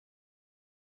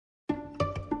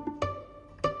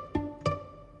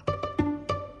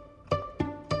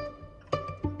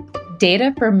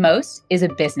Data for most is a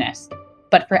business,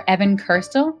 but for Evan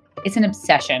Kirstel, it's an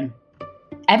obsession.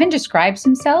 Evan describes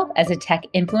himself as a tech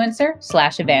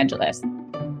influencer/evangelist.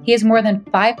 He has more than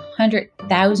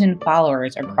 500,000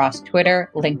 followers across Twitter,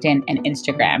 LinkedIn, and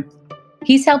Instagram.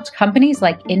 He's helped companies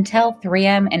like Intel,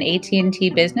 3M, and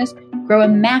AT&T Business grow a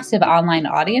massive online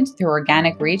audience through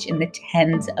organic reach in the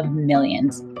tens of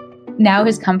millions. Now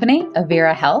his company,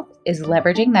 Avera Health, is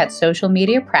leveraging that social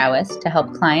media prowess to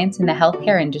help clients in the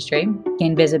healthcare industry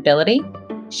gain visibility,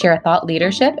 share thought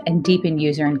leadership, and deepen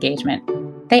user engagement.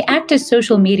 They act as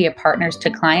social media partners to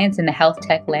clients in the health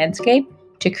tech landscape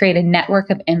to create a network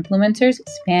of influencers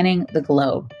spanning the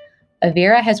globe.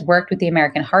 Avera has worked with the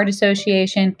American Heart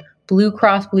Association, Blue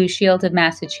Cross Blue Shield of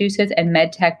Massachusetts, and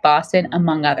MedTech Boston,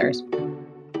 among others.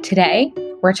 Today,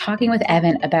 we're talking with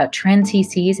Evan about trends he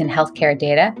sees in healthcare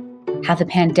data, how the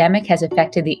pandemic has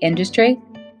affected the industry,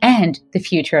 and the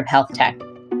future of health tech.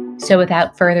 So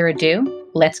without further ado,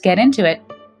 let's get into it.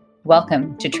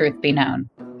 Welcome to Truth Be Known.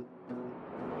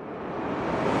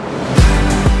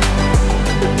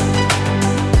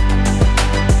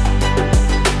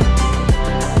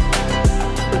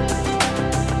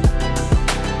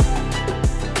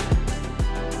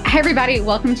 Hi, everybody.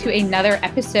 Welcome to another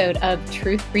episode of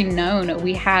Truth Be Known.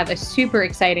 We have a super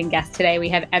exciting guest today. We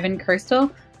have Evan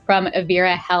Kirstel from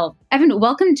Avera Health. Evan,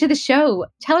 welcome to the show.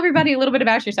 Tell everybody a little bit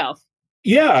about yourself.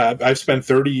 Yeah, I've spent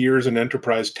 30 years in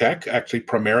enterprise tech, actually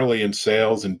primarily in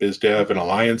sales and biz dev and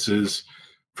alliances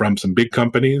from some big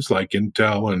companies like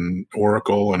Intel and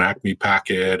Oracle and Acme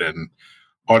Packet and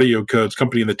Audio Codes,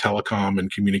 company in the telecom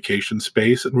and communication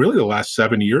space. And really the last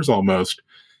 7 years almost,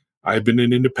 I've been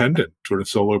an independent sort of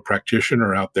solo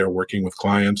practitioner out there working with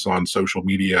clients on social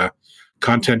media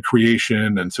content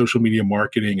creation and social media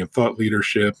marketing and thought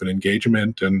leadership and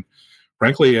engagement. And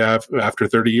frankly, after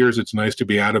 30 years, it's nice to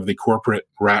be out of the corporate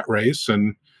rat race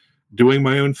and doing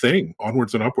my own thing,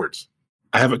 onwards and upwards.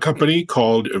 I have a company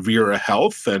called Avera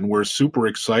Health, and we're super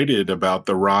excited about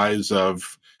the rise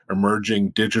of emerging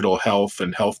digital health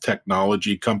and health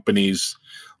technology companies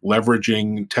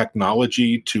leveraging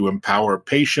technology to empower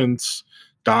patients,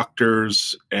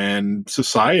 doctors, and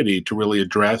society to really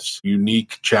address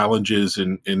unique challenges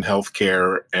in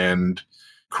healthcare and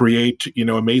create,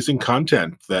 amazing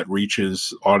content that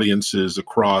reaches audiences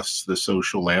across the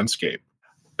social landscape.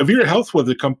 Avera Health was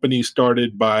a company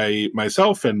started by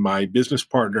myself and my business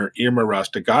partner, Irma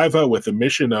Rastagaiva, with a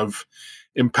mission of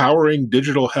empowering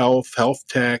digital health, health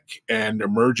tech, and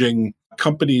emerging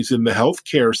companies in the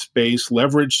healthcare space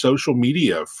leverage social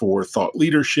media for thought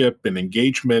leadership and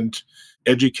engagement,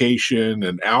 education,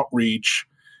 and outreach.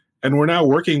 And we're now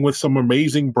working with some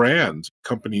amazing brands,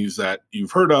 companies that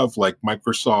you've heard of like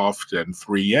Microsoft and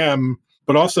 3M,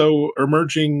 but also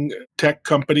emerging tech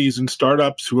companies and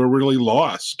startups who are really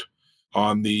lost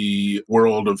on the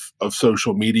world of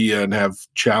social media and have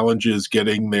challenges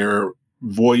getting their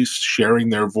voice, sharing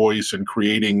their voice, and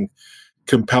creating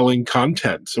compelling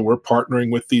content. So we're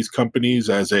partnering with these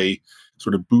companies as a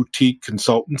sort of boutique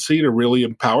consultancy to really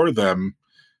empower them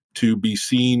to be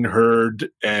seen, heard,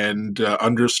 and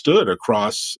understood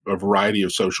across a variety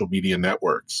of social media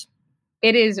networks.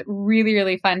 It is really,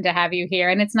 really fun to have you here.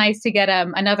 And it's nice to get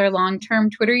another long-term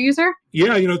Twitter user.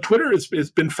 Yeah, Twitter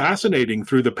has been fascinating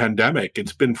through the pandemic.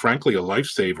 It's been, frankly, a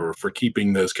lifesaver for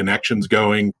keeping those connections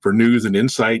going, for news and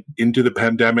insight into the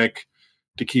pandemic,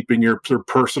 to keeping your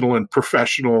personal and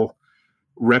professional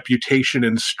reputation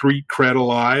and street cred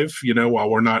alive, while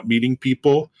we're not meeting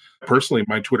people. Personally,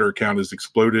 my Twitter account has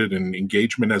exploded and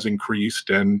engagement has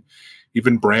increased, and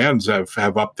even brands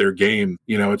have upped their game.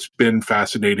 It's been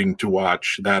fascinating to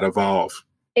watch that evolve.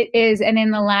 It is. And in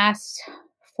the last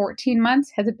 14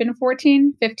 months, has it been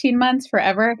 14, 15 months,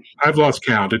 forever? I've lost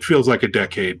count. It feels like a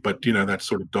decade, but that's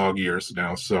sort of dog years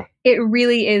now. So it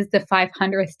really is the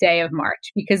 500th day of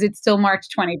March because it's still March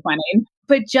 2020.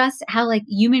 But just how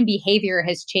human behavior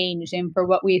has changed, and for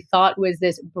what we thought was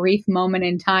this brief moment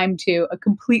in time to a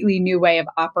completely new way of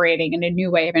operating and a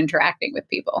new way of interacting with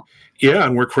people. Yeah,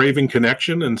 and we're craving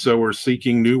connection. And so we're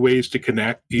seeking new ways to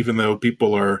connect, even though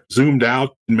people are zoomed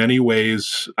out in many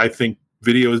ways. I think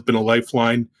video has been a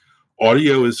lifeline.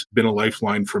 Audio has been a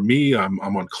lifeline for me. I'm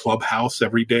on Clubhouse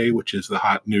every day, which is the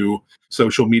hot new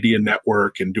social media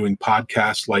network, and doing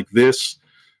podcasts like this.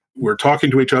 We're talking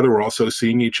to each other. We're also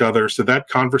seeing each other. So that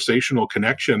conversational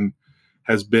connection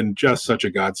has been just such a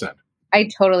godsend. I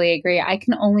totally agree. I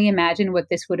can only imagine what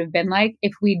this would have been like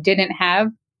if we didn't have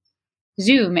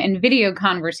Zoom and video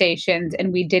conversations,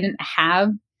 and we didn't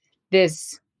have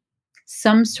this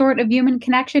some sort of human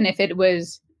connection. If it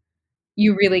was,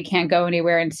 you really can't go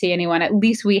anywhere and see anyone. At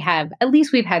least we've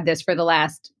had this for the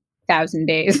last 1,000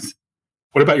 days.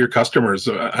 What about your customers?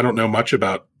 I don't know much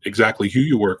about exactly who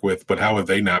you work with, but how have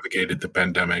they navigated the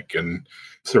pandemic and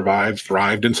survived,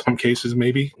 thrived in some cases,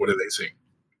 maybe? What are they seeing?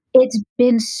 It's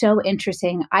been so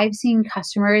interesting. I've seen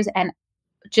customers and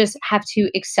just have to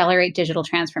accelerate digital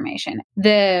transformation.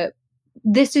 The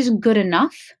this is good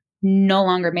enough no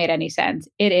longer made any sense.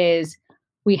 It is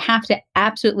we have to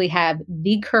absolutely have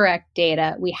the correct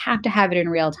data. We have to have it in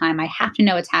real time. I have to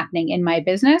know what's happening in my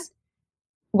business.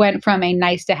 Went from a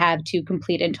nice to have to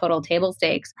complete and total table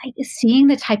stakes. Seeing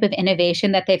the type of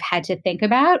innovation that they've had to think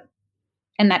about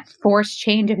and that forced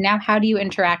change of now how do you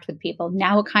interact with people?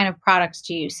 Now what kind of products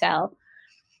do you sell?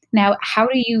 Now how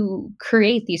do you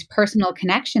create these personal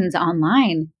connections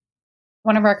online?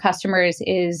 One of our customers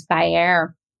is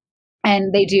Bayer,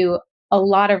 and they do a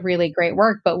lot of really great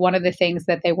work, but one of the things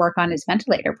that they work on is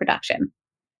ventilator production.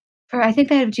 For I think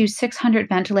they do 600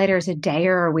 ventilators a day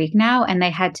or a week now, and they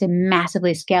had to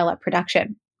massively scale up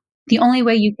production. The only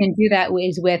way you can do that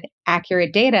is with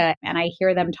accurate data, and I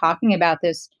hear them talking about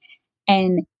this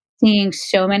and seeing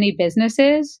so many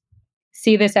businesses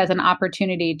see this as an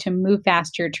opportunity to move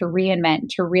faster, to reinvent,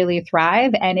 to really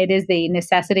thrive, and it is the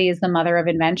necessity is the mother of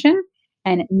invention,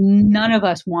 and none of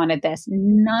us wanted this.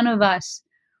 None of us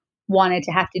wanted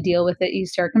to have to deal with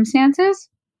these circumstances,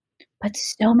 but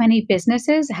so many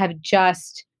businesses have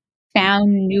just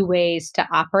found new ways to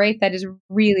operate that is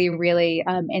really, really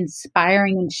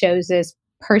inspiring and shows this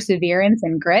perseverance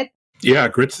and grit. Yeah,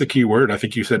 grit's the key word. I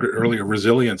think you said earlier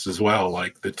resilience as well,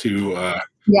 like the two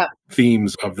Yeah.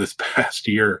 themes of this past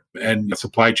year. And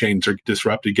supply chains are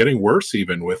disrupted, getting worse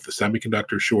even with the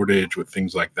semiconductor shortage, with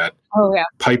things like that Oh, yeah.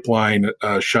 pipeline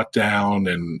shutdown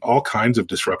and all kinds of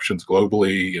disruptions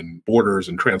globally and borders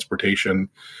and transportation.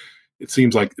 It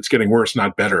seems like it's getting worse,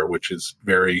 not better, which is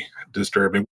very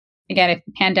disturbing. Again, if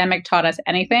the pandemic taught us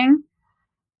anything,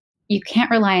 you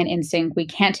can't rely on instinct. We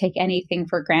can't take anything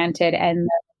for granted. And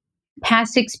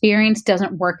past experience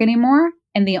doesn't work anymore.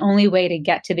 And the only way to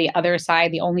get to the other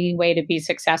side, the only way to be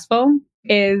successful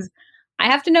is I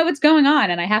have to know what's going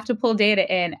on and I have to pull data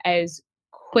in as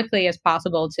quickly as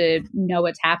possible to know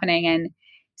what's happening. And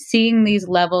seeing these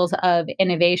levels of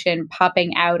innovation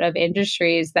popping out of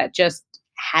industries that just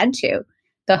had to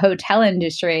the hotel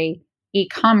industry, e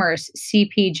commerce,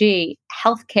 CPG,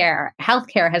 healthcare.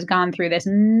 Healthcare has gone through this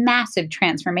massive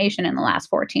transformation in the last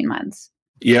 14 months.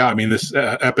 Yeah, I mean, this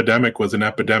epidemic was an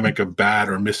epidemic of bad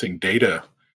or missing data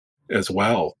as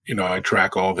well. You know, I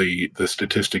track all the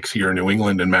statistics here in New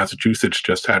England, and Massachusetts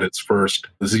just had its first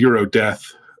zero death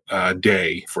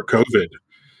day for COVID.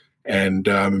 And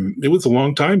it was a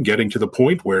long time getting to the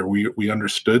point where we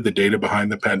understood the data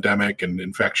behind the pandemic and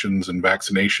infections and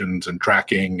vaccinations and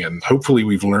tracking. And hopefully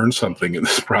we've learned something in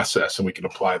this process and we can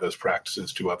apply those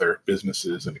practices to other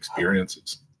businesses and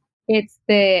experiences. It's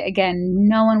again,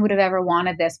 no one would have ever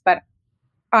wanted this, but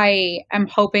I am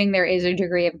hoping there is a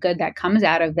degree of good that comes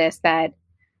out of this that,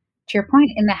 to your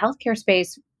point, in the healthcare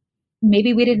space,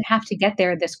 maybe we didn't have to get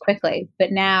there this quickly,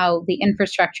 but now the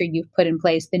infrastructure you've put in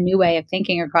place, the new way of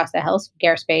thinking across the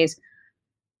healthcare space,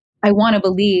 I want to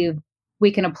believe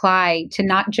we can apply to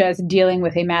not just dealing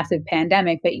with a massive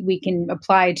pandemic, but we can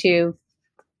apply to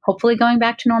hopefully going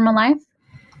back to normal life.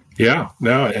 Yeah,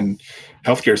 no, and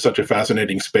healthcare is such a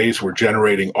fascinating space. We're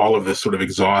generating all of this sort of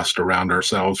exhaust around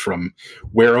ourselves, from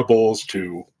wearables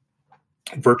to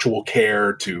virtual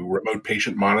care to remote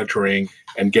patient monitoring,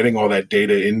 and getting all that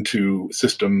data into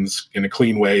systems in a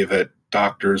clean way that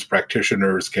doctors,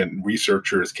 practitioners,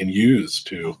 researchers can use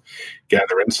to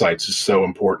gather insights is so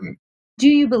important. Do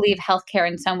you believe healthcare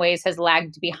in some ways has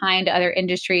lagged behind other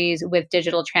industries with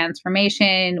digital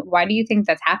transformation? Why do you think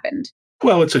that's happened?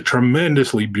 Well, it's a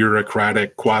tremendously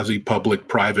bureaucratic, quasi-public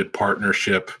private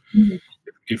partnership. Mhm.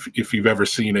 If you've ever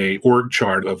seen a org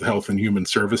chart of health and human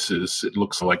services, it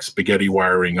looks like spaghetti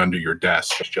wiring under your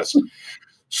desk. It's just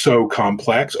so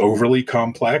complex, overly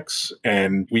complex,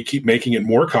 and we keep making it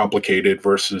more complicated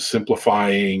versus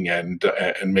simplifying and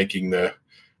making the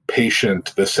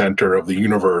patient the center of the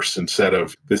universe instead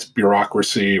of this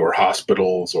bureaucracy or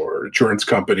hospitals or insurance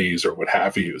companies or what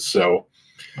have you. So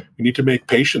we need to make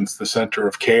patients the center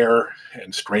of care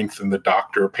and strengthen the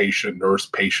doctor, patient, nurse,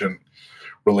 patient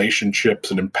relationships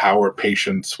and empower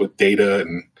patients with data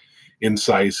and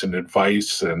insights and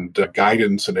advice and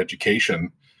guidance and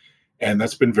education. And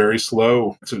that's been very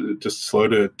slow, just slow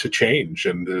to change.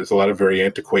 And there's a lot of very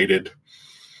antiquated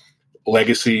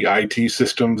legacy IT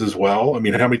systems as well. I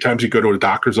mean, how many times you go to a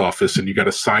doctor's office and you got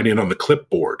to sign in on the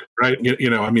clipboard, right?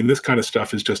 I mean, this kind of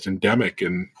stuff is just endemic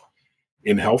in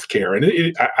healthcare.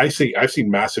 And I've seen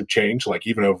massive change, like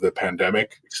even over the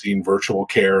pandemic. We've seen virtual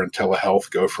care and telehealth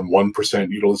go from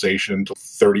 1% utilization to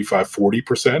 35,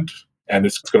 40%. and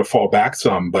it's going to fall back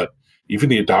some. But even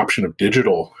the adoption of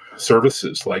digital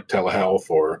services like telehealth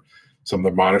or some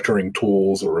of the monitoring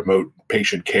tools or remote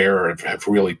patient care have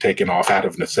really taken off out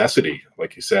of necessity.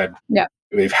 Like you said, Yeah.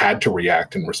 they've had to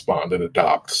react and respond and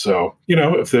adopt. So,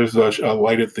 if there's a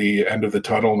light at the end of the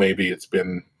tunnel, maybe it's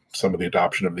been some of the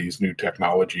adoption of these new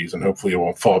technologies, and hopefully it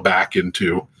won't fall back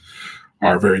into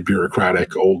our very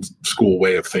bureaucratic old school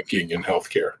way of thinking in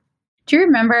healthcare. Do you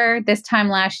remember this time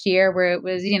last year where it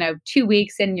was, 2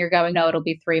 weeks and you're going, no, it'll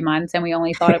be 3 months. And we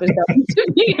only thought it was going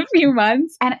to be a few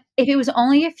months. And if it was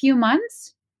only a few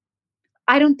months,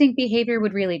 I don't think behavior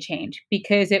would really change,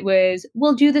 because it was,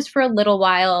 we'll do this for a little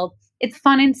while. It's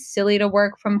fun and silly to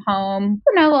work from home.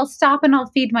 I'll stop and I'll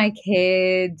feed my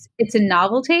kids. It's a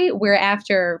novelty, where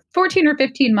after 14 or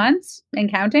 15 months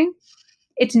and counting,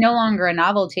 it's no longer a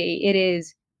novelty. It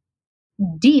is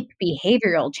deep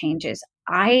behavioral changes.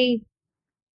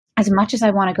 As much as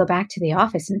I want to go back to the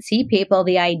office and see people,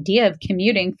 the idea of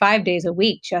commuting 5 days a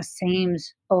week just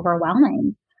seems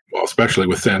overwhelming. Well, especially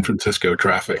with San Francisco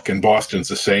traffic. And Boston's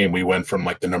the same. We went from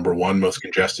like the number one most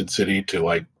congested city to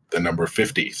like the number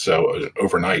 50. So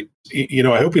overnight,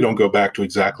 I hope we don't go back to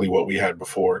exactly what we had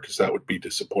before, because that would be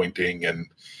disappointing. And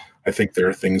I think there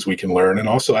are things we can learn, and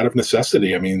also out of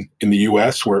necessity. I mean, in the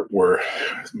US, we're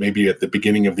maybe at the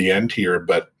beginning of the end here,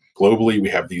 but globally, we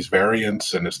have these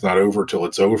variants, and it's not over till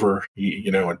it's over,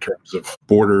 in terms of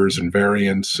borders and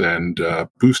variants and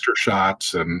booster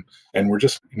shots. And we're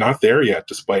just not there yet,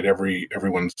 despite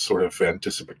everyone's sort of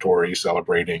anticipatory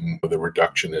celebrating the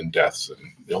reduction in deaths and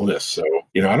illness. So,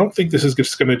 I don't think this is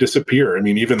just going to disappear. I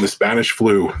mean, even the Spanish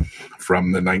flu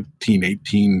from the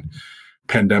 1918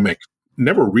 pandemic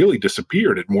never really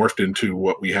disappeared. It morphed into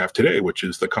what we have today, which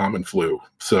is the common flu.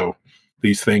 So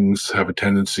these things have a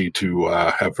tendency to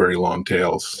have very long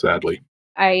tails, sadly.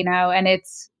 I know. And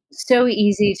it's so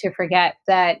easy to forget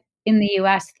that in the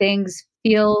US, things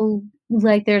feel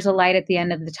like there's a light at the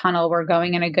end of the tunnel. We're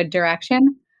going in a good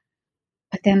direction.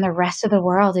 But then the rest of the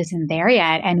world isn't there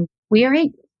yet. And we are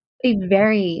a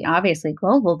very obviously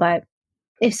global, but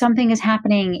if something is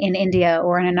happening in India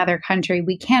or in another country,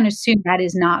 we can't assume that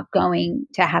is not going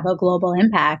to have a global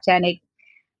impact. And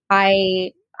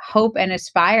I hope and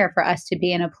aspire for us to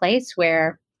be in a place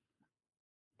where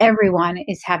everyone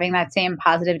is having that same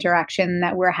positive direction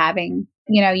that we're having.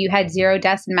 You had 0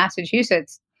 deaths in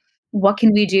Massachusetts. What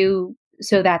can we do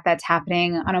so that that's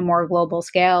happening on a more global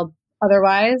scale?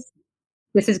 Otherwise,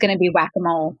 this is going to be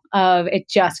whack-a-mole of it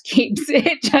just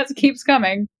keeps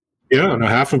coming. Yeah, and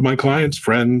half of my clients,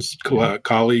 friends,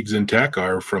 colleagues in tech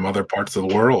are from other parts of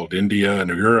the world, India and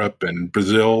Europe and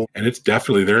Brazil, and it's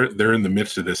definitely they're in the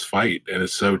midst of this fight, and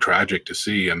it's so tragic to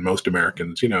see. And most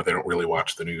Americans, they don't really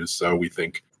watch the news, so we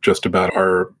think just about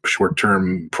our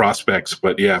short-term prospects.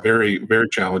 But yeah, very, very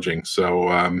challenging.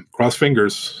 So cross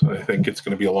fingers. I think it's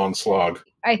going to be a long slog.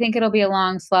 I think it'll be a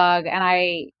long slog, and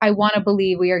I want to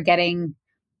believe we are getting.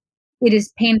 It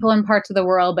is painful in parts of the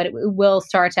world, but it will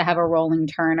start to have a rolling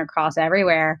turn across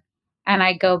everywhere. And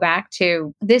I go back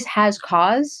to, this has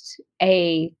caused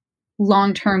a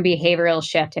long-term behavioral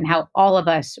shift in how all of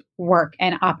us work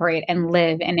and operate and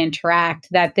live and interact,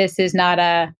 that this is not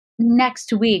a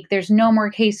next week, there's no more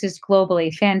cases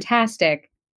globally. Fantastic.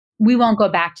 We won't go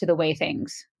back to the way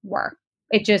things were.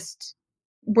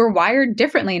 We're wired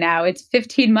differently now. It's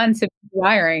 15 months of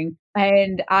wiring.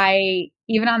 And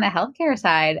even on the healthcare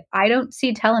side, I don't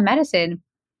see telemedicine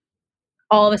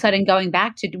all of a sudden going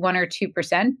back to 1 or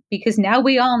 2%, because now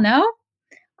we all know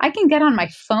I can get on my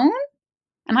phone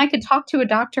and I could talk to a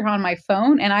doctor on my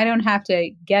phone, and I don't have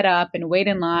to get up and wait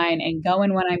in line and go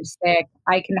in when I'm sick.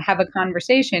 I can have a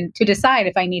conversation to decide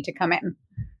if I need to come in.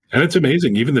 And it's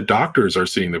amazing. Even the doctors are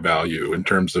seeing the value in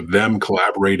terms of them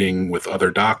collaborating with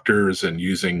other doctors and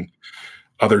using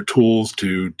other tools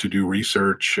to do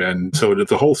research. And so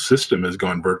the whole system has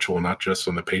gone virtual, not just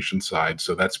on the patient side.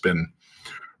 So that's been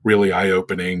really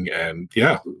eye-opening. And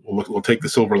yeah, we'll take the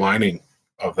silver lining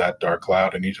of that dark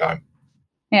cloud anytime.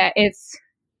 Yeah,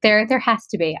 there has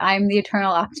to be. I'm the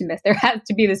eternal optimist. There has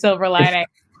to be the silver lining.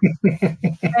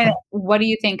 And what do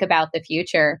you think about the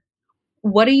future?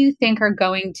 What do you think are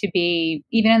going to be,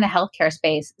 even in the healthcare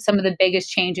space, some of the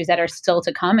biggest changes that are still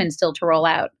to come and still to roll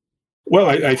out? Well,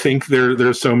 I think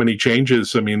there's so many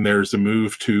changes. I mean, there's a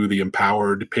move to the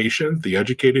empowered patient, the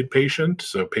educated patient,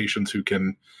 so patients who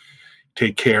can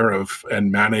take care of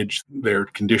and manage their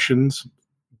conditions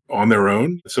on their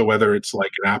own. So whether it's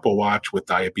like an Apple Watch with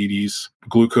diabetes,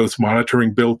 glucose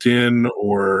monitoring built in,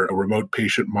 or a remote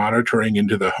patient monitoring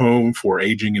into the home for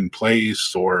aging in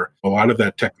place, or a lot of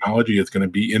that technology is going to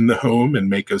be in the home and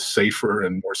make us safer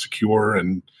and more secure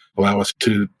and allow us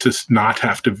to not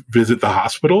have to visit the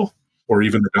hospital or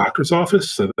even the doctor's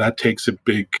office. So that takes a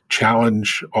big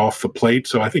challenge off the plate.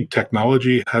 So I think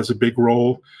technology has a big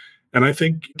role. And I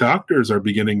think doctors are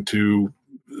beginning to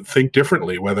think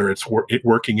differently, whether it's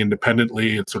working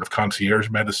independently, it's sort of concierge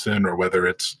medicine, or whether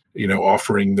it's,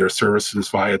 offering their services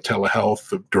via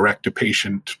telehealth, direct to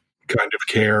patient kind of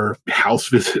care. House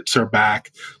visits are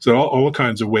back. So all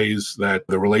kinds of ways that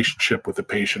the relationship with the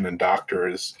patient and doctor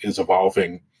is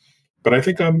evolving. But I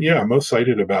think I'm most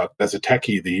excited about, as a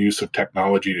techie, the use of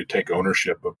technology to take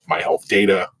ownership of my health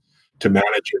data, to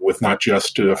manage it with not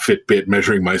just a Fitbit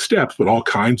measuring my steps, but all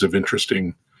kinds of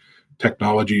interesting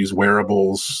technologies,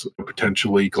 wearables,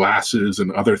 potentially glasses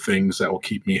and other things that will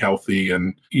keep me healthy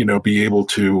and, be able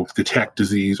to detect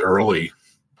disease earlier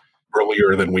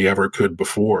than we ever could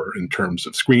before in terms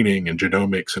of screening and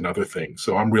genomics and other things.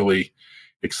 So I'm really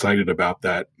excited about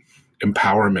that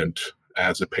empowerment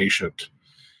as a patient.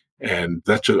 And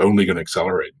that's just only going to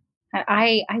accelerate.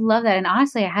 I love that. And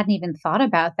honestly, I hadn't even thought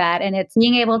about that. And it's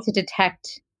being able to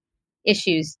detect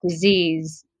issues,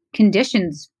 disease,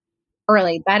 conditions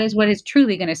early. That is what is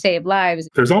truly going to save lives.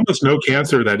 There's almost no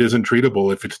cancer that isn't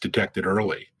treatable if it's detected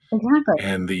early. Exactly.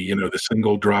 And the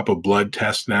single drop of blood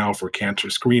test now for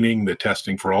cancer screening, the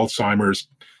testing for Alzheimer's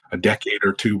a decade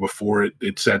or two before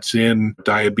it sets in,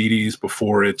 diabetes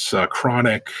before it's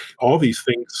chronic, all these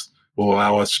things will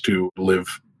allow us to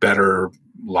live better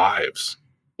lives.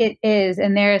 It is.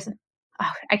 And I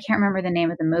can't remember the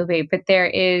name of the movie, but there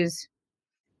is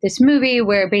this movie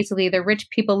where basically the rich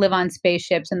people live on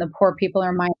spaceships and the poor people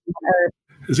are mining on Earth.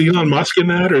 Is Elon Musk in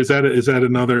that, or is that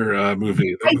another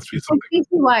movie? That must be something. I think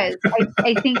he was.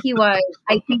 I think he was.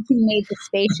 I think he made the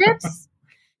spaceships,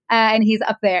 and he's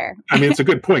up there. I mean, it's a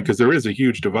good point, because there is a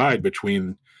huge divide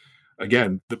between,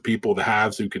 again, the people, the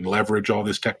haves, who can leverage all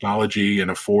this technology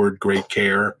and afford great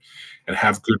care and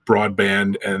have good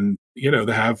broadband, and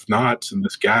the have-nots in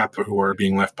this gap who are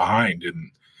being left behind and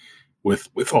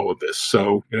with all of this.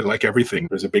 So, like everything,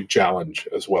 there's a big challenge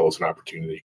as well as an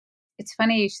opportunity. It's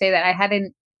funny you say that. I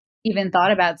hadn't even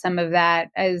thought about some of that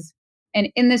and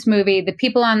in this movie, the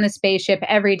people on the spaceship,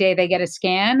 every day they get a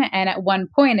scan. And at one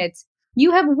point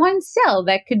you have one cell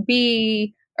that could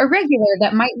be irregular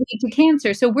that might lead to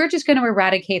cancer. So we're just going to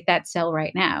eradicate that cell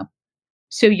right now.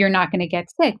 So you're not going to get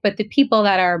sick. But the people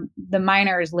that are the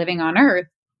miners living on Earth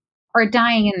are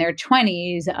dying in their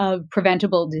 20s of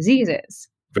preventable diseases.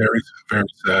 Very, very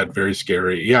sad, very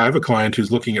scary. Yeah, I have a client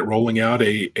who's looking at rolling out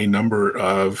a number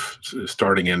of,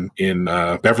 starting in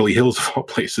Beverly Hills of all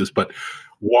places, but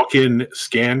walk-in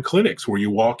scan clinics where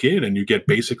you walk in and you get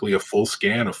basically a full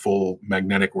scan, a full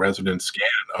magnetic resonance scan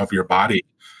of your body,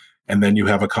 and then you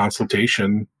have a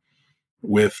consultation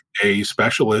with a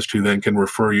specialist who then can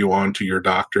refer you on to your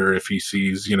doctor if he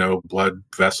sees, blood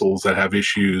vessels that have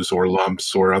issues or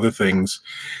lumps or other things,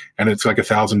 and it's like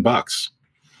 $1,000.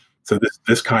 So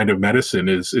this kind of medicine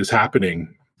is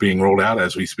happening, being rolled out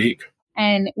as we speak.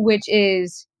 And which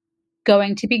is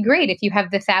going to be great if you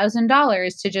have the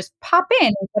 $1,000 to just pop in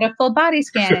and get a full body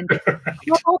scan. And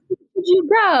how often should you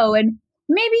go? And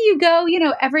maybe you go,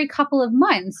 every couple of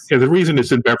months. Yeah, the reason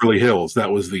it's in Beverly Hills,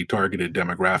 that was the targeted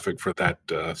demographic for that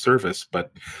service.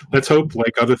 But let's hope,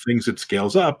 like other things, it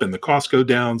scales up and the costs go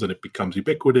down and it becomes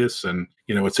ubiquitous. And,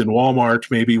 it's in Walmart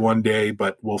maybe one day,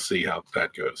 but we'll see how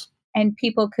that goes. And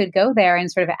people could go there and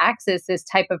sort of access this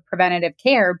type of preventative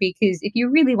care, because if you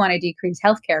really want to decrease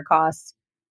healthcare costs,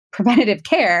 preventative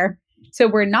care, so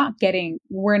we're not getting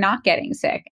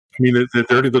sick. I mean, the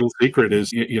dirty little secret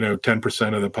is,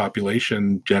 10% of the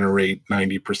population generate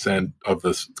 90% of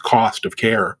the cost of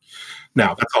care.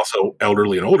 Now, that's also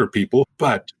elderly and older people,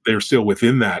 but they're still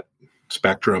within that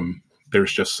spectrum.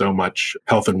 There's just so much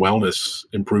health and wellness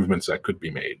improvements that could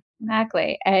be made.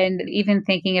 Exactly. And even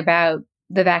thinking about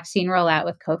the vaccine rollout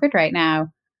with COVID right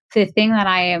now, the thing that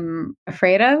I am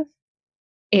afraid of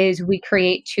is we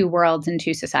create two worlds and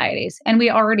two societies. And we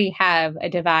already have a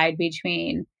divide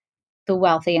between the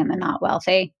wealthy and the not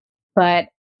wealthy. But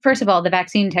first of all, the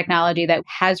vaccine technology that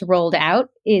has rolled out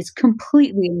is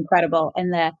completely incredible.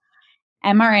 And the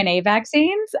mRNA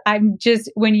vaccines,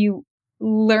 when you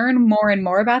learn more and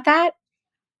more about that,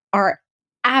 are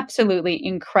absolutely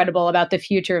incredible about the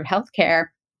future of healthcare.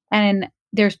 And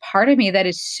there's part of me that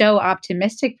is so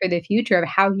optimistic for the future of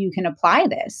how you can apply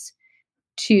this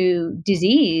to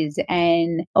disease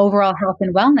and overall health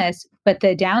and wellness. But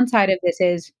the downside of this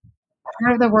is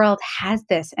part of the world has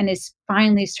this and is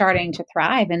finally starting to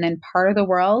thrive. And then part of the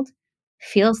world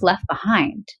feels left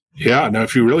behind. Yeah. Now,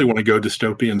 if you really want to go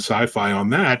dystopian sci-fi on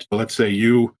that, let's say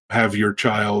you have your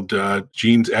child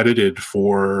genes edited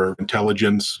for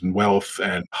intelligence and wealth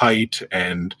and height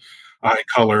and eye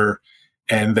color,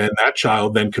 And then that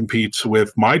child then competes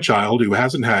with my child who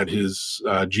hasn't had his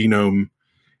genome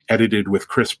edited with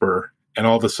CRISPR. And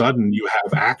all of a sudden you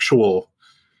have actual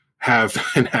have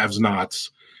and haves nots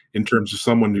in terms of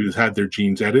someone who's had their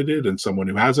genes edited and someone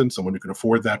who hasn't, someone who can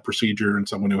afford that procedure and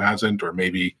someone who hasn't, or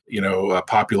maybe, a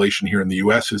population here in the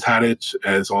US has had it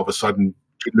as all of a sudden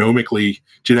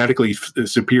genetically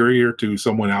superior to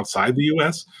someone outside the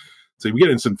US. So we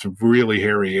get in some really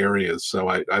hairy areas. So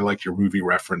I like your movie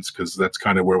reference because that's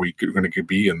kind of where we're going to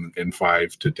be in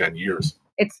 5 to 10 years.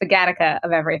 It's the Gattaca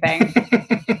of everything.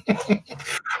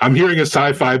 I'm hearing a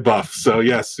sci-fi buff. So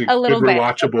yes, a little good bit.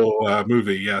 rewatchable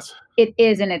movie. Yes. It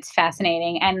is, and it's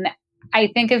fascinating. And I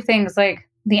think of things like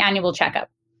the annual checkup,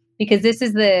 because this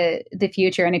is the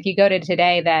future. And if you go to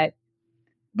today, that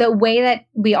the way that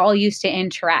we all used to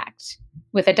interact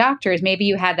with a doctor is maybe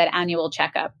you had that annual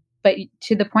checkup. But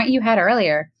to the point you had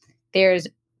earlier, there's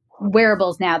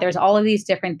wearables now. There's all of these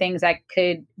different things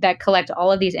that collect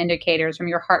all of these indicators from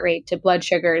your heart rate to blood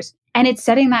sugars. And it's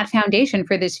setting that foundation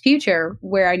for this future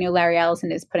where I know Larry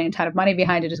Ellison is putting a ton of money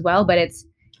behind it as well. But it's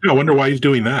I wonder why he's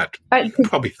doing that.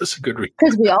 Probably that's a good reason.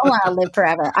 Because we all want to live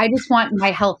forever. I just want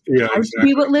my health to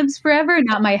be what lives forever,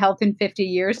 not my health in 50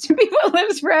 years to be what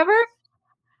lives forever.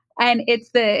 And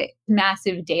it's the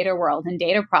massive data world and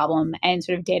data problem and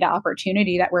sort of data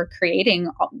opportunity that we're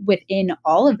creating within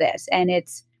all of this. And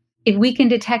it's, if we can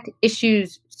detect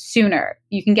issues sooner,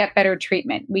 you can get better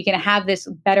treatment. We can have this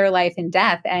better life and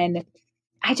death. And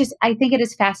I think it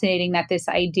is fascinating that this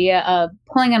idea of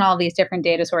pulling in all these different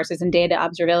data sources and data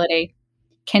observability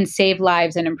can save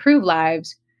lives and improve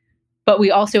lives. But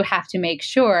we also have to make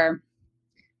sure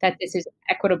that this is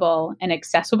equitable and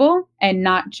accessible and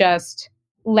not just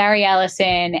Larry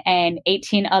Ellison and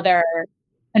 18 other,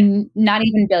 and not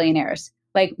even billionaires,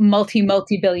 like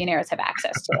multi-billionaires have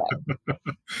access to it.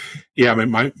 Yeah, I mean,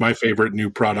 my favorite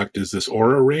new product is this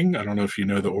Aura Ring. I don't know if you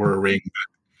know the Aura Ring, but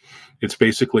it's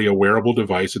basically a wearable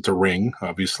device. It's a ring,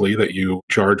 obviously, that you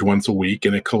charge once a week,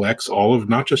 and it collects all of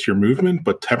not just your movement,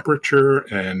 but temperature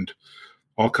and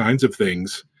all kinds of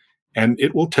things. And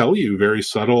it will tell you very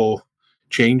subtle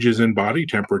changes in body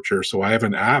temperature. So I have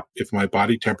an app, if my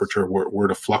body temperature were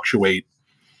to fluctuate,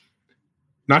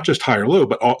 not just high or low,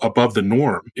 but above the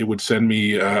norm, it would send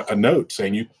me a note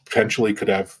saying you potentially could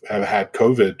have had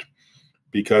COVID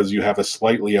because you have a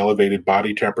slightly elevated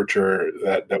body temperature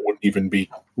that wouldn't even be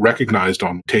recognized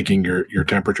on taking your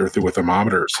temperature through a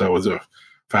thermometer. So it was a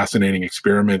fascinating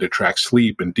experiment. It tracks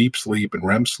sleep and deep sleep and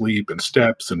REM sleep and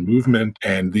steps and movement.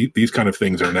 And these kind of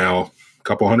things are now a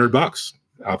couple $100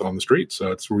 out on the street.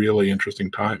 So it's really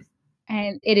interesting time.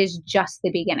 And it is just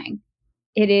the beginning.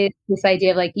 It is this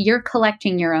idea of like, you're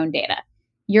collecting your own data.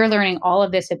 You're learning all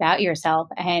of this about yourself.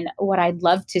 And what I'd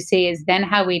love to see is then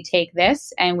how we take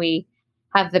this and we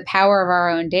have the power of our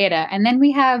own data. And then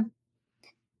we have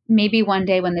maybe one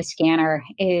day when the scanner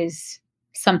is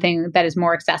something that is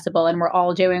more accessible and we're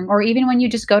all doing, or even when you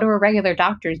just go to a regular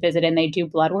doctor's visit and they do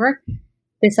blood work,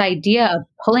 this idea of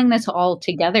pulling this all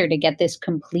together to get this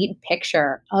complete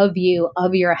picture of you,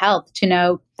 of your health, to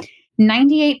know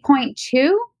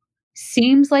 98.2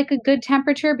 seems like a good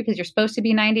temperature because you're supposed to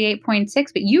be 98.6,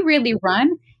 but you really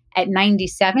run at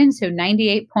 97. So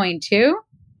 98.2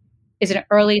 is an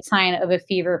early sign of a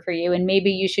fever for you. And maybe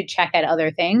you should check out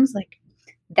other things. Like,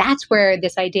 that's where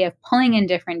this idea of pulling in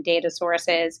different data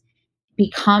sources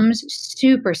becomes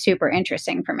super, super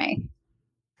interesting for me.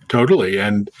 Totally.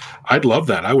 And I'd love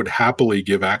that. I would happily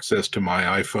give access to my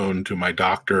iPhone to my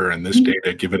doctor and this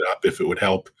data, give it up if it would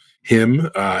help him,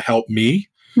 help me.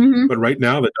 Mm-hmm. But right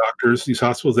now, the doctors, these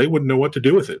hospitals, they wouldn't know what to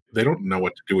do with it. They don't know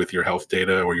what to do with your health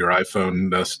data or your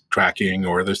iPhone tracking,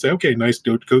 or they say, okay, nice,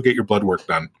 go get your blood work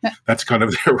done. That's kind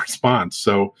of their response.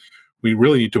 So we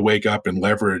really need to wake up and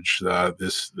leverage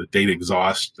the data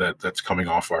exhaust that's coming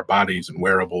off our bodies and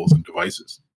wearables and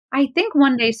devices. I think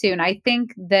one day soon, I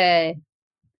think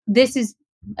this is,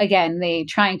 again, the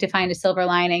trying to find a silver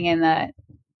lining in the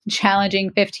challenging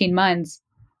 15 months.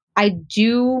 I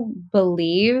do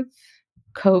believe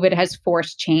COVID has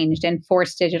forced change and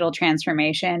forced digital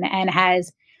transformation and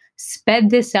has sped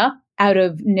this up out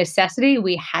of necessity.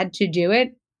 We had to do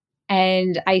it.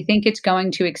 And I think it's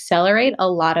going to accelerate a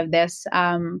lot of this.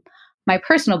 My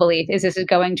personal belief is this is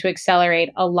going to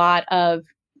accelerate a lot of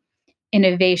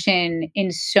innovation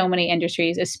in so many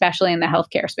industries, especially in the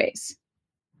healthcare space.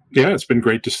 Yeah, it's been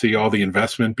great to see all the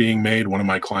investment being made. One of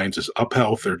my clients is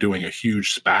UpHealth. They're doing a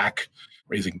huge SPAC,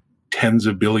 raising tens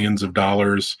of billions of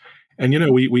dollars. And,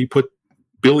 we put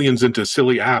billions into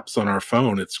silly apps on our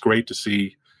phone. It's great to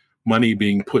see money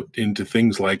being put into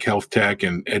things like health tech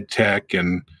and ed tech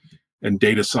and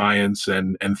data science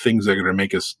and things that are going to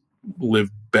make us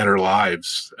live better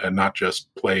lives and not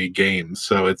just play games.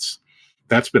 So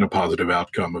that's been a positive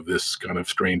outcome of this kind of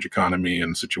strange economy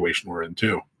and situation we're in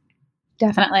too.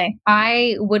 Definitely.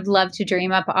 I would love to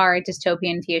dream up our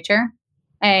dystopian future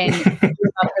and dream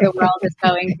up where the world is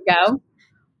going to go.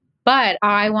 But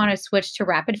I want to switch to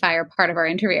rapid fire part of our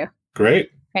interview.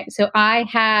 Great. Okay, so I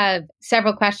have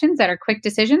several questions that are quick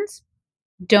decisions.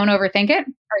 Don't overthink it.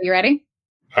 Are you ready?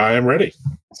 I am ready.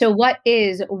 So, what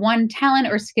is one talent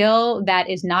or skill that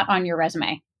is not on your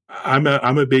resume? I'm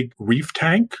a big reef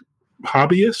tank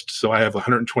hobbyist. So I have a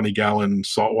 120-gallon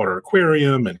saltwater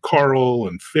aquarium and coral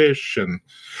and fish. And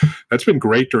that's been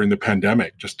great during the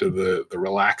pandemic, just to the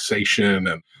relaxation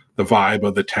and the vibe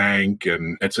of the tank.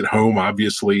 And it's at home,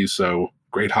 obviously. So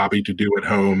great hobby to do at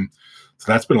home.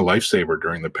 So that's been a lifesaver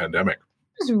during the pandemic.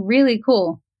 It's really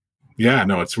cool. Yeah,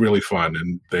 no, it's really fun.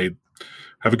 And they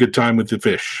have a good time with the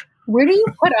fish. Where do you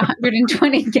put a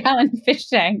 120-gallon fish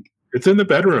tank? It's in the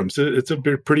bedrooms. It's a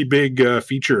pretty big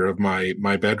feature of my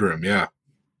bedroom. Yeah.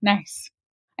 Nice.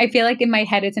 I feel like in my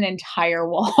head, it's an entire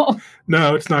wall.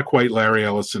 No, it's not quite Larry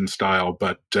Ellison style,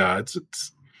 but I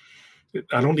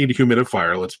don't need a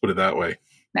humidifier. Let's put it that way.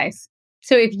 Nice.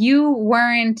 So if you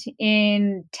weren't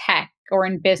in tech or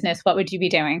in business, what would you be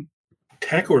doing?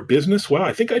 Tech or business? Well,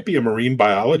 I think I'd be a marine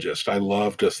biologist. I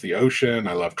love just the ocean.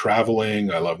 I love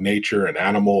traveling. I love nature and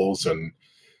animals and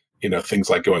things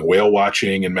like going whale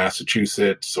watching in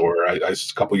Massachusetts, or I a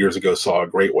couple years ago saw a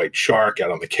great white shark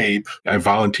out on the Cape. I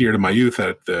volunteered in my youth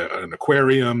at an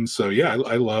aquarium. So yeah,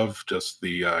 I love just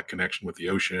the connection with the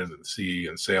ocean and the sea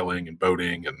and sailing and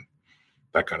boating and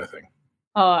that kind of thing.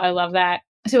 Oh, I love that.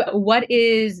 So what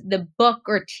is the book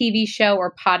or TV show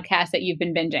or podcast that you've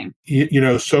been binging?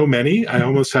 So many. I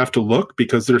almost have to look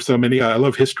because there's so many. I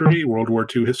love history, World War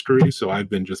II history. So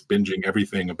I've been just binging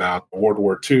everything about World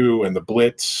War II and the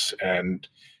Blitz. And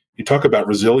you talk about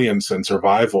resilience and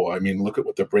survival. I mean, look at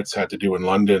what the Brits had to do in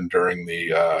London during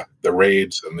the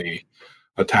raids and the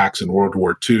attacks in World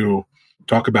War II.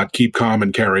 Talk about keep calm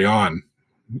and carry on.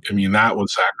 I mean, that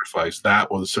was sacrifice. That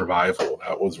was survival.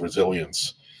 That was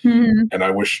resilience. Mm-hmm. And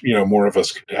I wish, more of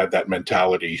us had that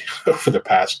mentality over the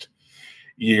past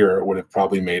year. It would have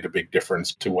probably made a big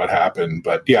difference to what happened.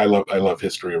 But yeah, I love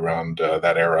history around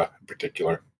that era in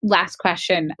particular. Last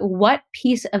question. What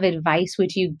piece of advice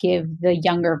would you give the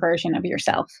younger version of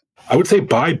yourself? I would say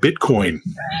buy Bitcoin.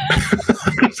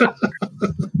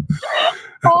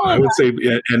 I would say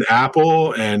and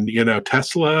Apple and,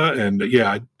 Tesla and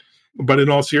yeah. But in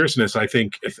all seriousness, I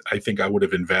think I would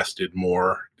have invested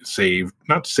more,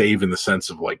 not save in the sense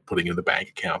of like putting in the bank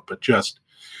account, but just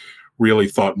really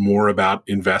thought more about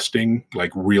investing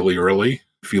like really early.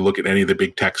 If you look at any of the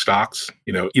big tech stocks,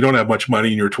 you don't have much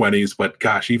money in your 20s, but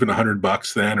gosh, even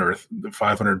 $100 then or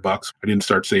 $500, I didn't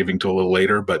start saving till a little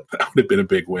later, but that would have been a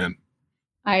big win.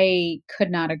 I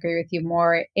could not agree with you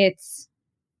more.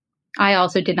 I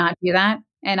also did not do that,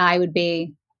 and I would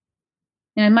be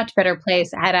in a much better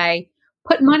place had I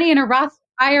put money in a Roth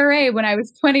IRA when I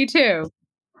was 22.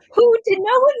 Who did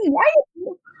no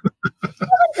one?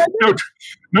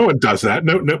 No one does that.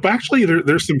 No. But actually,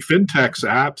 there's some fintechs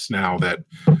apps now that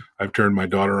I've turned my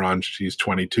daughter on. She's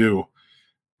 22.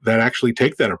 That actually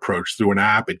take that approach through an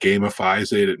app. It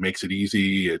gamifies it. It makes it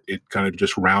easy. It kind of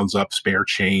just rounds up spare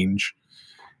change.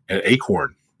 And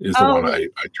Acorn is the one I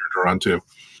turned her on to.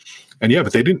 And yeah,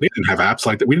 but they didn't have apps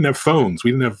like that. We didn't have phones.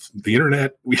 We didn't have the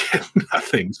internet. We had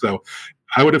nothing. So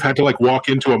I would have had to like walk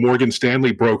into a Morgan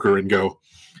Stanley broker and go,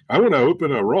 I want to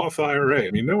open a Roth IRA.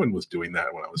 I mean, no one was doing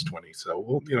that when I was 20.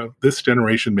 So, this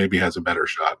generation maybe has a better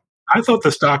shot. I thought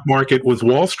the stock market was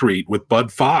Wall Street with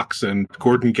Bud Fox and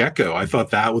Gordon Gekko. I thought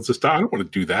that was the stock. I don't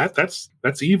want to do that. That's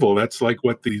evil. That's like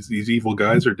what these evil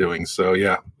guys are doing. So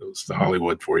yeah, it was the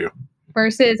Hollywood for you.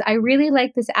 Versus, I really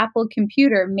like this Apple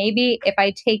computer. Maybe if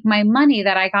I take my money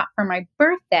that I got for my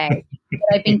birthday, that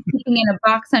I've been keeping in a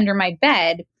box under my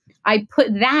bed, I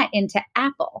put that into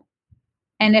Apple.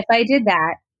 And if I did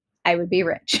that, I would be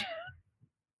rich.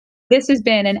 This has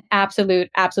been an absolute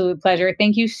pleasure.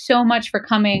 Thank you so much for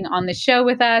coming on the show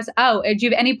with us. Oh, do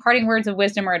you have any parting words of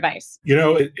wisdom or advice?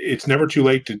 It's never too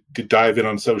late to dive in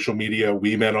on social media.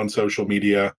 We met on social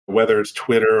media, whether it's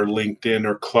Twitter or LinkedIn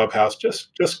or Clubhouse,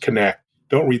 just connect.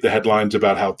 Don't read the headlines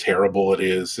about how terrible it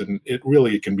is. And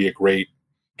it can be a great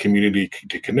community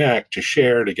to connect, to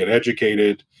share, to get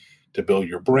educated, to build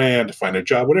your brand, to find a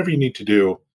job, whatever you need to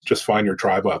do. Just find your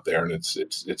tribe out there, and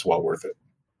it's well worth it.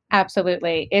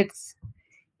 Absolutely. It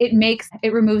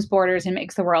removes borders and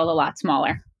makes the world a lot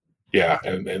smaller. Yeah.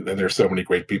 And there's so many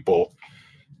great people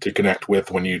to connect with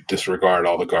when you disregard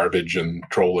all the garbage and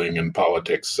trolling and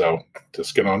politics. So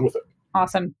just get on with it.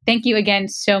 Awesome. Thank you again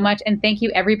so much. And thank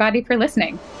you everybody for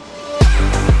listening.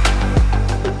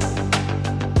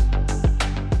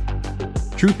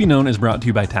 Truth Be Known is brought to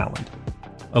you by Talend.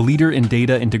 A leader in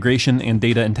data integration and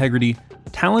data integrity,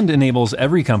 Talend enables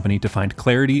every company to find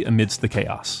clarity amidst the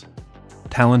chaos.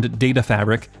 Talend Data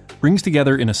Fabric brings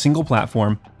together in a single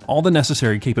platform all the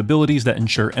necessary capabilities that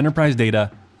ensure enterprise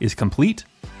data is complete,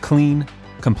 clean,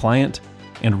 compliant,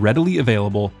 and readily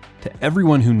available to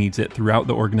everyone who needs it throughout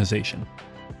the organization.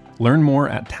 Learn more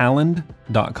at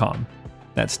talend.com.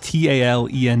 That's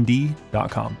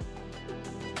TALEND.com.